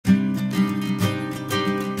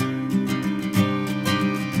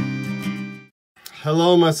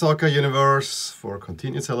Hello, my soccer universe, for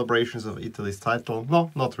continued celebrations of Italy's title.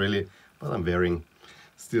 No, not really, but I'm wearing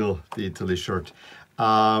still the Italy shirt.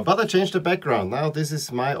 But I changed the background. Now this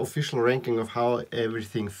is my official ranking of how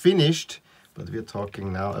everything finished. But we're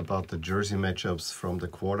talking now about the jersey matchups from the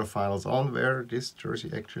quarterfinals on, where this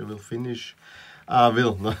jersey actually will finish.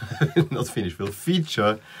 Will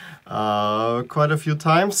feature quite a few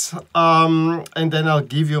times. And then I'll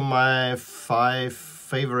give you my 5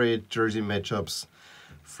 favorite jersey matchups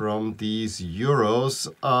from these Euros,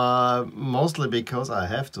 mostly because I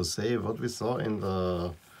have to say what we saw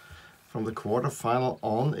from the quarterfinal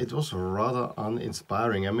on, it was rather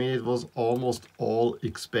uninspiring. I mean, it was almost all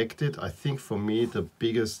expected. I think for me the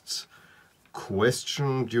biggest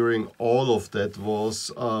question during all of that was,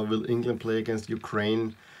 will England play against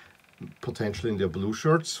Ukraine potentially in their blue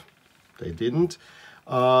shirts? They didn't.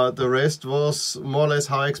 The rest was more or less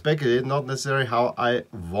how I expected it, not necessarily how I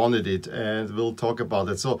wanted it, and we'll talk about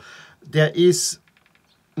it. So there is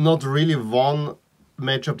not really one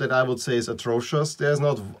matchup that I would say is atrocious. There's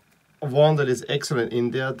not one that is excellent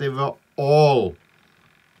in there. They were all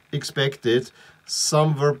expected.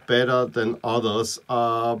 Some were better than others,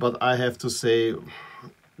 but I have to say,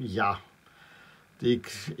 yeah, the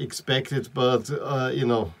expected, but you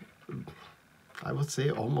know, I would say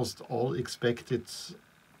almost all expected.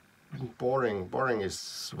 Boring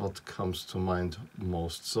is what comes to mind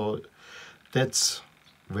most. So that's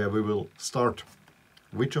where we will start.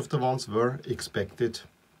 Which of the ones were expected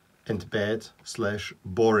and bad /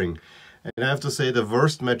 boring? And I have to say the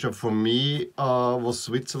worst matchup for me was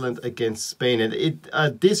Switzerland against Spain.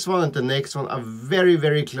 And this one and the next one are very,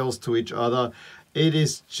 very close to each other. It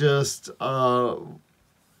is just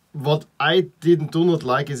what I do not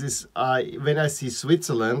like is when I see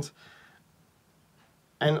Switzerland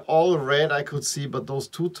and all red I could see, but those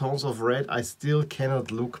 2 tones of red, I still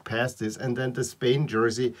cannot look past this. And then the Spain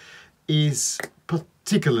jersey is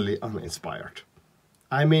particularly uninspired.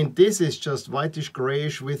 I mean, this is just whitish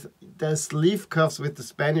grayish with the sleeve cuffs with the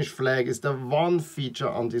Spanish flag is the one feature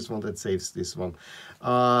on this one that saves this one.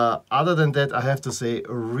 Other than that, I have to say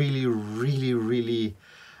really,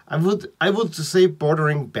 I would say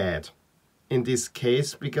bordering bad in this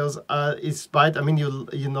case, because despite, I mean,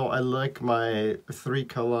 you know, I like my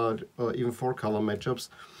 3-color or even 4-color matchups.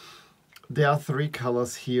 There are 3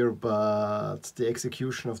 colors here, but the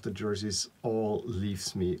execution of the jerseys all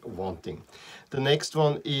leaves me wanting. The next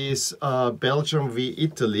one is Belgium v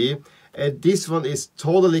Italy. And this one is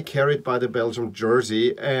totally carried by the Belgium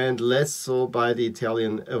jersey and less so by the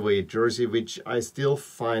Italian away jersey, which I still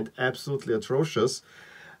find absolutely atrocious.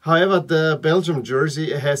 However, the Belgium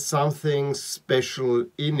jersey has something special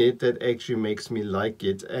in it that actually makes me like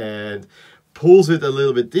it and pulls it a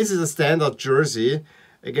little bit. This is a standard jersey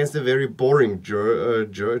against a very boring jersey,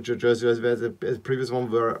 whereas the previous one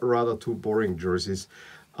were rather 2 boring jerseys.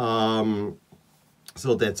 So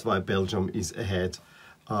that's why Belgium is ahead.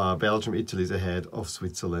 Italy is ahead of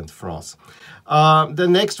Switzerland, France. The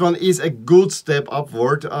next one is a good step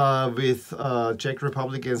upward with Czech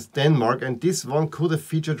Republic against Denmark, and this one could have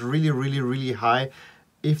featured really high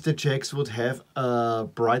if the Czechs would have a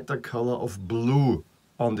brighter color of blue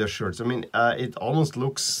on their shirts. I mean, it almost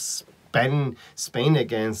looks Spain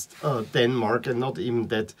against Denmark, and not even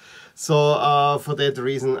that. So for that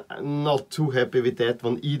reason, not too happy with that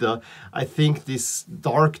one either. I think this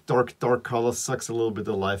dark color sucks a little bit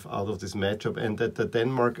of life out of this matchup, and that the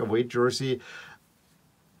Denmark away jersey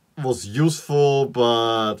was useful,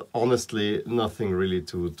 but honestly nothing really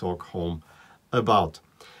to talk home about.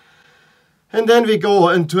 And then we go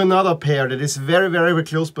into another pair that is very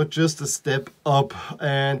close, but just a step up,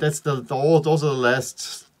 and that's those are the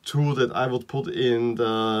last 2 that I would put in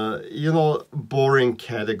the, you know, boring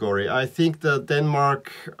category. I think the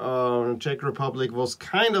Denmark Czech Republic was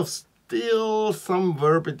kind of still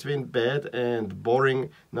somewhere between bad and boring.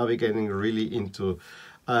 Now we're getting really into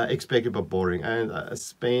expected but boring. And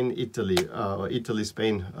Spain Italy, Italy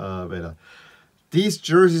Spain better. These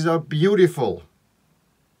jerseys are beautiful.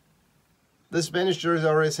 The Spanish jersey, I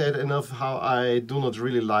already said enough how I do not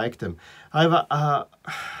really like them. However,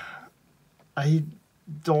 I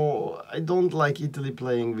don't like Italy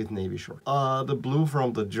playing with navy shorts. The blue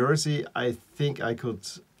from the jersey, I think I could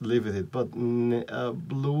live with it, but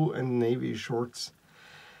blue and navy shorts.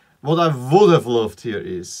 What I would have loved here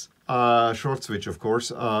is short switch, of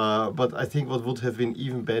course, but I think what would have been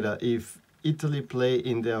even better if Italy play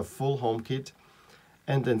in their full home kit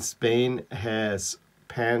and then Spain has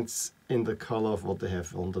pants in the color of what they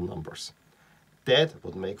have on the numbers. That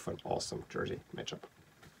would make for an awesome jersey matchup.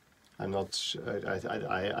 I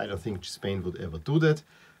don't think Spain would ever do that,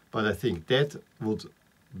 but I think that would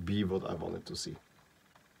be what I wanted to see.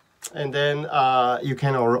 And then you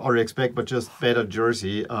can already expect, but just better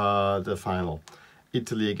jersey, the final.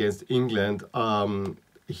 Italy against England.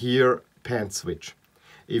 Here, pant switch.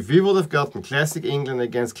 If we would have gotten classic England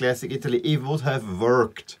against classic Italy, it would have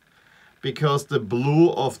worked. Because the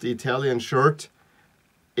blue of the Italian shirt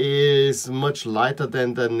is much lighter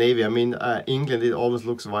than the navy. I mean, England, it always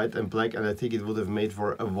looks white and black, and I think it would have made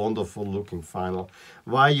for a wonderful looking final.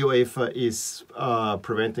 Why UEFA is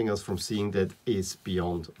preventing us from seeing that is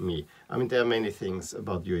beyond me. I mean, there are many things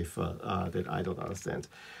about UEFA that I don't understand.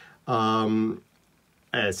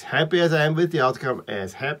 As happy as I am with the outcome,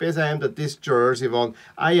 as happy as I am that this jersey won,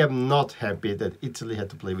 I am not happy that Italy had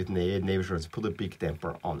to play with navy shirts, put a big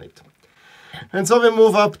damper on it. And so we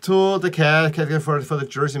move up to the category for the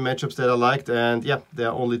jersey matchups that I liked, and yeah, there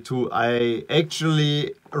are only two. I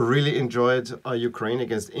actually really enjoyed Ukraine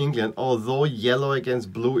against England, although yellow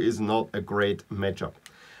against blue is not a great matchup.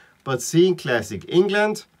 But seeing classic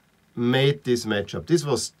England made this matchup. This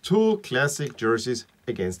was two classic jerseys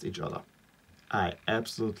against each other. I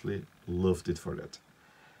absolutely loved it for that.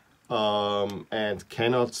 And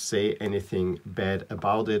cannot say anything bad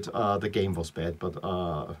about it. The game was bad, but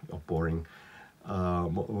boring,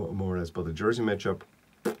 more or less. But the jersey matchup,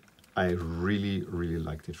 I really, really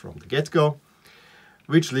liked it from the get-go.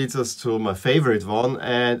 Which leads us to my favorite one,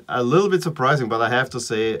 and a little bit surprising, but I have to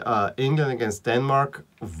say, England against Denmark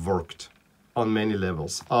worked on many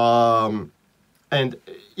levels. And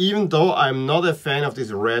even though I'm not a fan of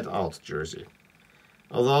this red-out jersey,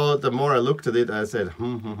 although the more I looked at it, I said,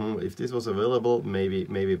 if this was available,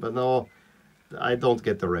 maybe. But no, I don't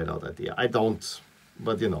get the red out idea. I don't.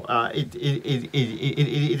 But you know, it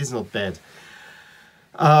is not bad.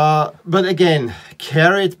 But again,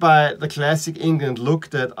 carried by the classic England look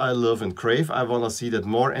that I love and crave. I want to see that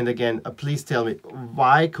more. And again, please tell me,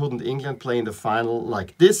 why couldn't England play in the final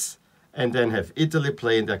like this and then have Italy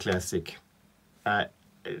play in their classic?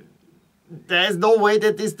 There's no way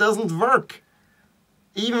that this doesn't work.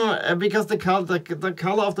 Even because the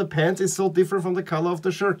color of the pants is so different from the color of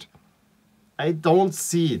the shirt. I don't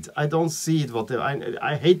see it. I don't see it.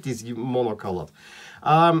 I hate this monocolored.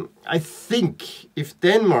 I think if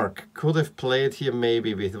Denmark could have played here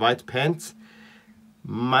maybe with white pants,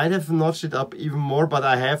 might have notched it up even more. But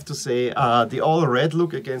I have to say, the all red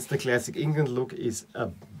look against the classic England look is a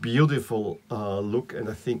beautiful look, and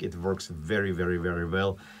I think it works very, very, very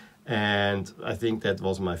well. And I think that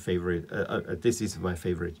was my favorite. This is my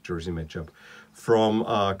favorite jersey matchup from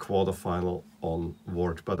quarterfinal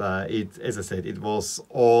onward. But as I said, it was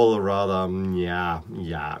all rather yeah.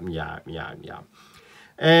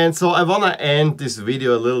 And so I want to end this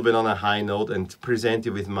video a little bit on a high note and present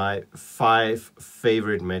you with my 5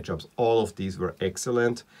 favorite matchups. All of these were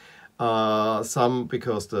excellent. Some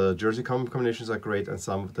because the jersey combinations are great, and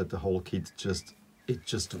some that the whole kit just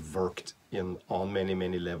worked on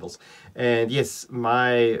many levels. And yes,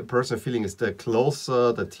 my personal feeling is the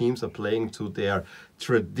closer the teams are playing to their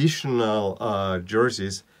traditional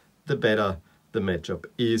jerseys, the better the matchup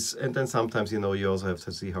is. And then sometimes, you know, you also have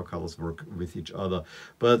to see how colors work with each other.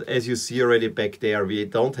 But as you see already back there, we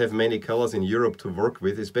don't have many colors in Europe to work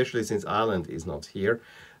with, especially since Ireland is not here,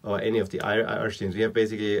 or any of the Irish teams. We have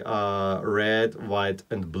basically red, white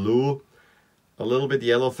and blue, a little bit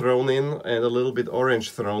yellow thrown in, and a little bit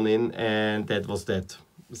orange thrown in, and that was that.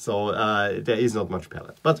 So there is not much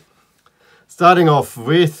palette. But starting off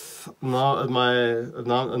with my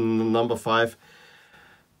number 5,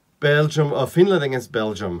 Belgium or Finland against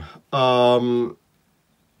Belgium. 2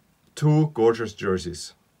 gorgeous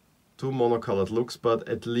jerseys, 2 monocolored looks, but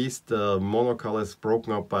at least the monocolor is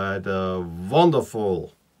broken up by the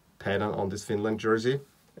wonderful pattern on this Finland jersey,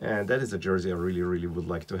 and that is a jersey I really would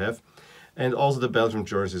like to have. And also the Belgium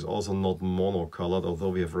jersey is also not monocolored, although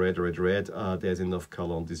we have red. There's enough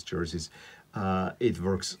color on these jerseys. It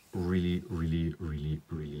works really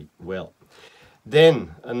well.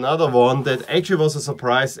 Then another one that actually was a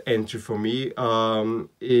surprise entry for me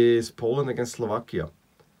is Poland against Slovakia.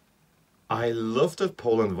 I love that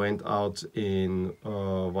Poland went out in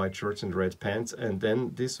white shirts and red pants, and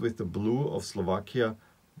then this with the blue of Slovakia.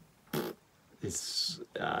 It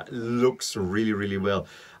looks really well.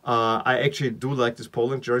 I actually do like this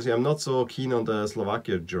Poland jersey. I'm not so keen on the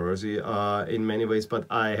Slovakia jersey in many ways, but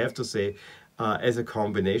I have to say, as a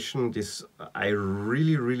combination, this I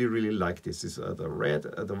really like this. This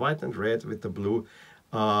the white and red with the blue.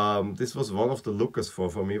 This was one of the lookers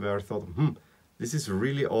for me, where I thought, this is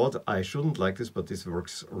really odd. I shouldn't like this, but this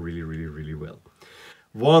works really well.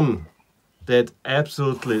 One that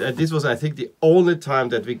absolutely, this was I think the only time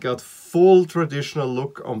that we got full traditional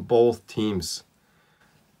look on both teams.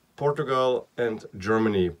 Portugal and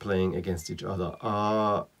Germany playing against each other.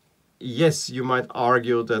 yes, you might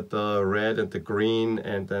argue that the red and the green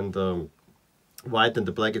and then the white and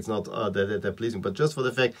the black, it's not that pleasing, but just for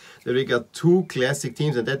the fact that we got two classic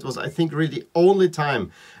teams, and that was, I think, really the only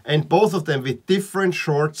time, and both of them with different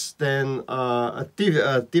shorts than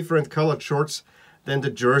different colored shorts than the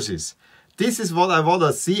jerseys. This is what I want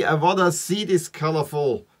to see. I want to see this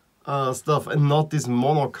colorful stuff and not this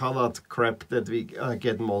monocolored crap that we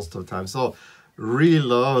get most of the time. So really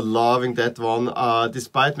loving that one,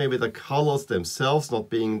 despite maybe the colors themselves not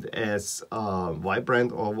being as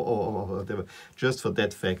vibrant or whatever. Just for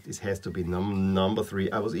that fact, it has to be number 3.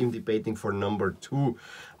 I was even debating for number 2,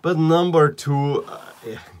 but number 2,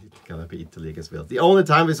 yeah, it's gonna be Italy as well. The only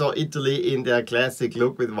time we saw Italy in their classic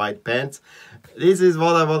look with white pants. This is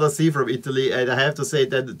what I want to see from Italy, and I have to say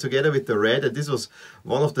that together with the red, and this was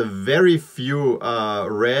one of the very few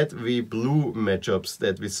red v blue matchups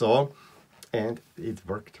that we saw. And it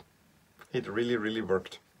worked. It really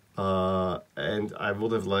worked. And I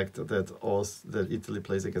would have liked that Italy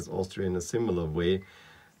plays against Austria in a similar way,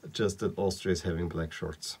 just that Austria is having black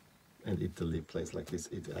shorts and Italy plays like this.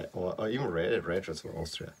 Or even red shorts for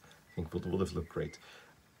Austria. I think would have looked great.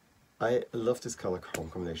 I love this color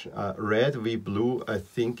combination. Red v blue, I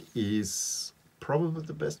think, is probably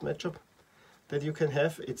the best matchup that you can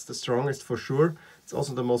have. It's the strongest for sure. It's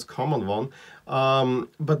also the most common one.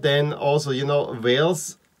 But then also, you know,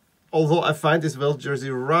 Wales, although I find this Wales jersey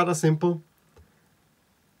rather simple,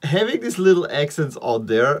 having these little accents on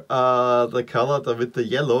there, the color with the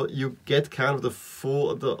yellow, you get kind of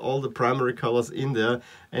all the primary colors in there,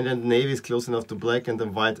 and then navy is close enough to black, and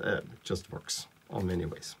then white just works on many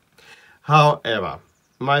ways. However,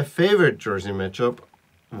 my favorite jersey matchup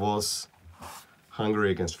was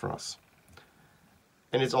Hungary against France.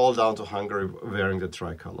 And it's all down to Hungary wearing the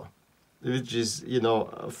tricolor, which is, you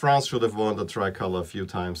know, France should have worn the tricolor a few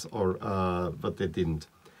times, but they didn't.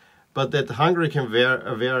 But that Hungary can wear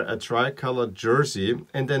a tricolor jersey,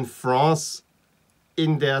 and then France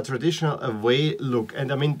in their traditional away look.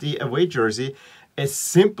 And I mean, the away jersey, as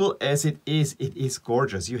simple as it is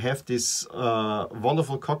gorgeous. You have this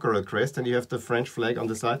wonderful cockerel crest, and you have the French flag on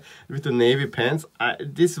the side with the navy pants.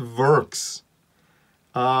 This works.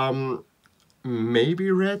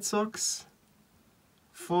 Maybe red socks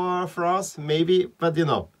for France, maybe, but you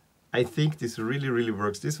know, I think this really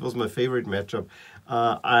works. This was my favorite matchup.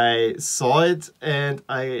 I saw it and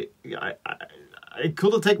I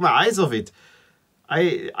couldn't take my eyes off it.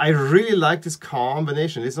 I really like this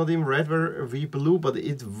combination. It's not even red v blue, but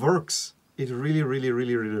it works. It really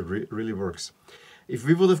works. If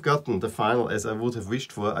we would have gotten the final as I would have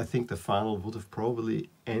wished for, I think the final would have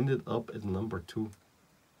probably ended up at number 2.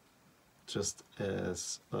 Just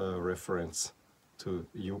as a reference to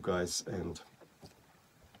you guys, and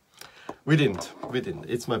we didn't.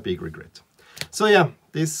 It's my big regret. So yeah,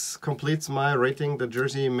 this completes my rating the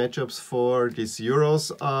jersey matchups for these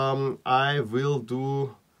Euros. I will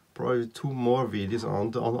do probably 2 more videos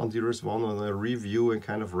on the Euros, one on a review and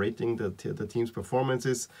kind of rating the team's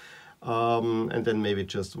performances, and then maybe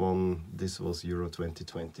just one. This was Euro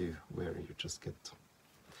 2020, where you just get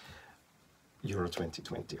Euro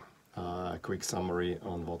 2020. A quick summary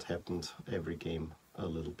on what happened every game a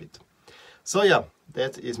little bit. So yeah,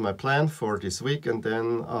 that is my plan for this week, and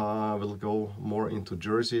then we'll go more into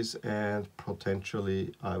jerseys, and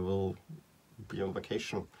potentially I will be on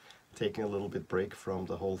vacation, taking a little bit break from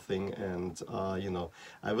the whole thing, and you know,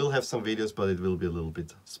 I will have some videos, but it will be a little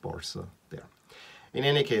bit sparse there. In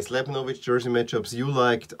any case, let me know which jersey matchups you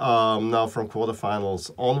liked now from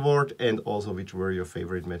quarterfinals onward, and also which were your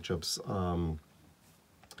favorite matchups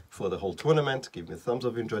for the whole tournament. Give me a thumbs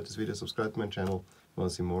up if you enjoyed this video, subscribe to my channel if you want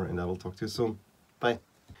to see more, and I will talk to you soon. Bye!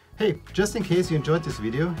 Hey, just in case you enjoyed this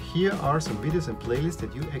video, here are some videos and playlists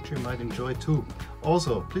that you actually might enjoy too.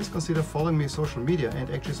 Also, please consider following me on social media and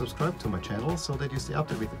actually subscribe to my channel so that you stay up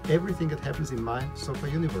to date with everything that happens in my soccer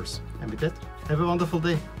universe. And with that, have a wonderful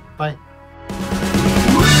day. Bye!